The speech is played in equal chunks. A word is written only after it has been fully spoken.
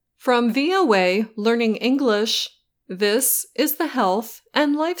From VOA Learning English, this is the Health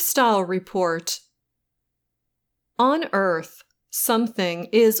and Lifestyle Report. On Earth, something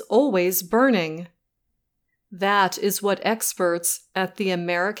is always burning. That is what experts at the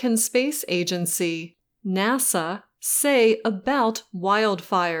American Space Agency, NASA, say about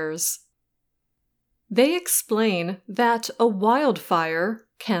wildfires. They explain that a wildfire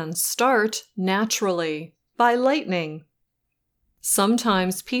can start naturally by lightning.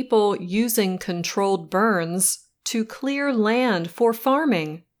 Sometimes people using controlled burns to clear land for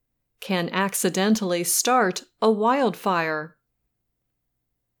farming can accidentally start a wildfire.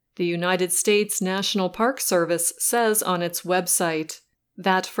 The United States National Park Service says on its website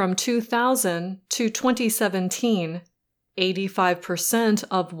that from 2000 to 2017, 85%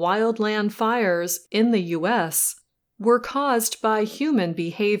 of wildland fires in the U.S. were caused by human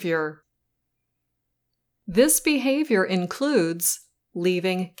behavior. This behavior includes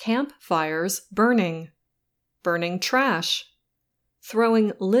leaving campfires burning, burning trash,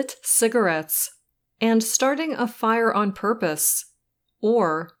 throwing lit cigarettes, and starting a fire on purpose,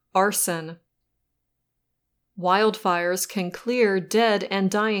 or arson. Wildfires can clear dead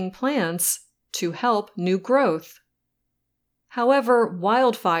and dying plants to help new growth. However,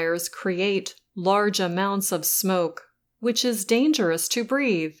 wildfires create large amounts of smoke, which is dangerous to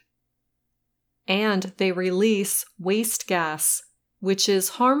breathe. And they release waste gas, which is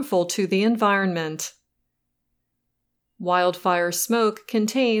harmful to the environment. Wildfire smoke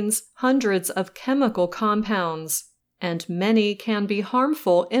contains hundreds of chemical compounds, and many can be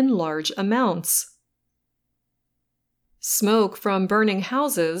harmful in large amounts. Smoke from burning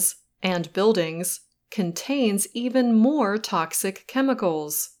houses and buildings contains even more toxic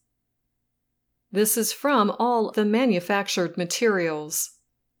chemicals. This is from all the manufactured materials.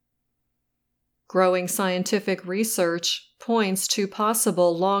 Growing scientific research points to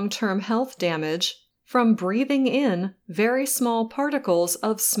possible long-term health damage from breathing in very small particles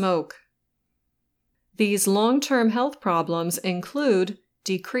of smoke. These long-term health problems include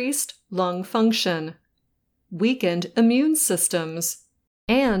decreased lung function, weakened immune systems,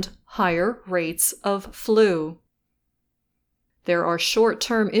 and higher rates of flu. There are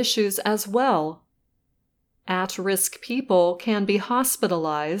short-term issues as well. At-risk people can be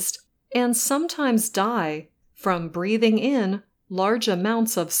hospitalized and sometimes die from breathing in large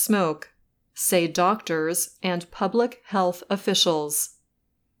amounts of smoke, say doctors and public health officials.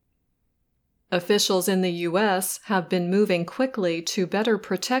 Officials in the U.S. have been moving quickly to better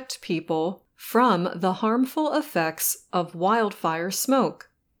protect people from the harmful effects of wildfire smoke.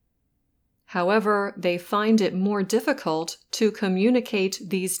 However, they find it more difficult to communicate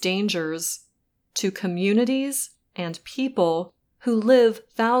these dangers to communities and people who live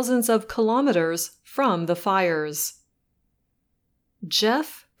thousands of kilometers from the fires.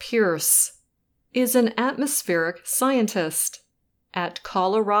 Jeff Pierce is an atmospheric scientist at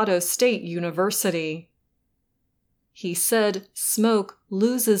Colorado State University. He said smoke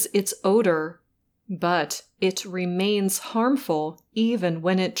loses its odor, but it remains harmful even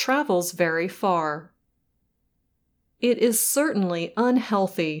when it travels very far. It is certainly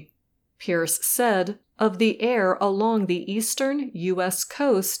unhealthy, Pierce said of the air along the eastern U.S.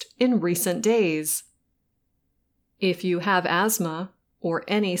 coast in recent days. If you have asthma or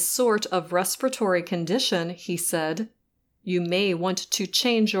any sort of respiratory condition, he said, you may want to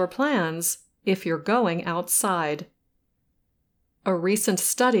change your plans if you're going outside. A recent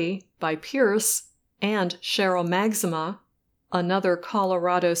study by Pierce and Cheryl Maxima, another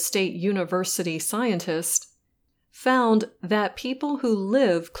Colorado State University scientist, found that people who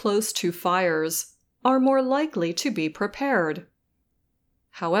live close to fires are more likely to be prepared.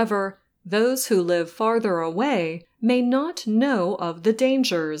 However, those who live farther away may not know of the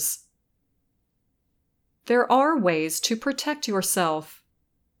dangers. There are ways to protect yourself.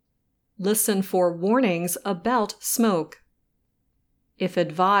 Listen for warnings about smoke. If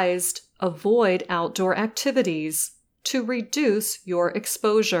advised, avoid outdoor activities to reduce your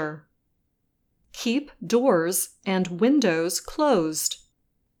exposure. Keep doors and windows closed.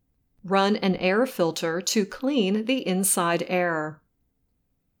 Run an air filter to clean the inside air.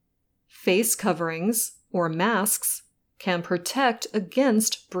 Face coverings, or masks, can protect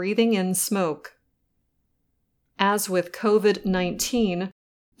against breathing in smoke. As with COVID-19,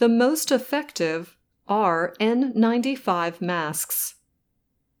 the most effective are N95 masks.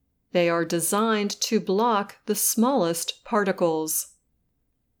 They are designed to block the smallest particles.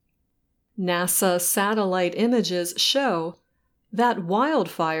 NASA satellite images show that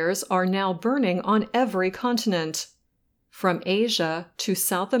wildfires are now burning on every continent, from Asia to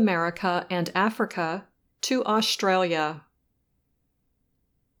South America and Africa to Australia.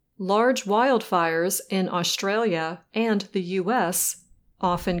 large wildfires in Australia and the US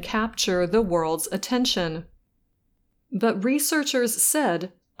often capture the world's attention. But researchers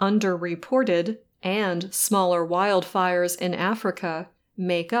said underreported and smaller wildfires in Africa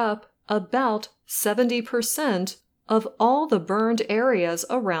make up about 70% of all the burned areas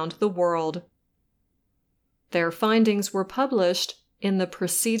around the world. Their findings were published in the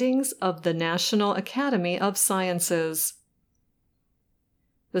Proceedings of the National Academy of Sciences.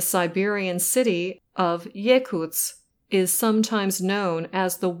 The Siberian city of Yakutsk is sometimes known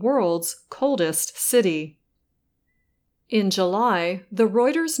as the world's coldest city. In July, the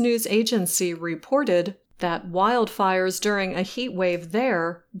Reuters news agency reported that wildfires during a heat wave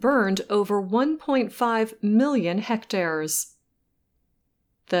there burned over 1.5 million hectares.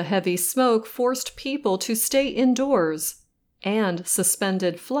 The heavy smoke forced people to stay indoors and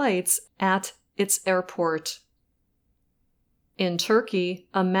suspended flights at its airport. In Turkey,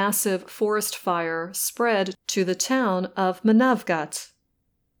 a massive forest fire spread to the town of Manavgat.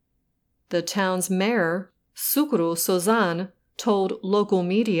 The town's mayor, Sukru Sozan, told local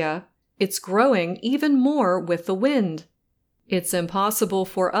media, "It's growing even more with the wind. It's impossible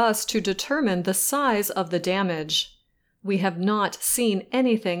for us to determine the size of the damage. We have not seen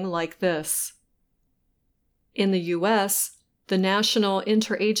anything like this." In the US, the National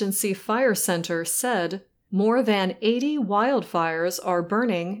Interagency Fire Center said more than 80 wildfires are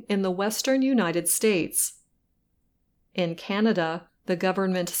burning in the western United States. In Canada, the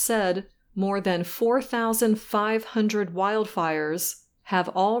government said more than 4,500 wildfires have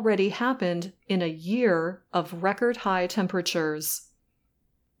already happened in a year of record-high temperatures.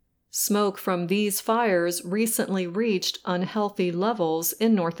 Smoke from these fires recently reached unhealthy levels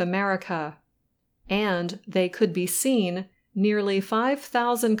in North America, and they could be seen nearly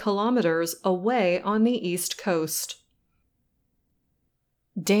 5,000 kilometers away on the East Coast.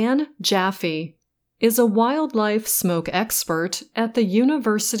 Dan Jaffe is a wildlife smoke expert at the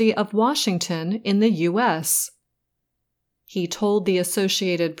University of Washington in the U.S. He told the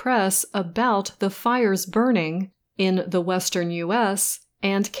Associated Press about the fires burning in the western U.S.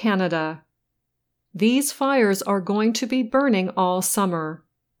 and Canada. These fires are going to be burning all summer.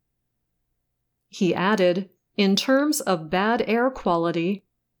 He added, in terms of bad air quality,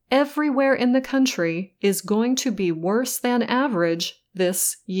 everywhere in the country is going to be worse than average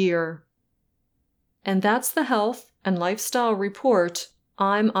this year. And that's the Health and Lifestyle Report.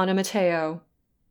 I'm Anna Matteo.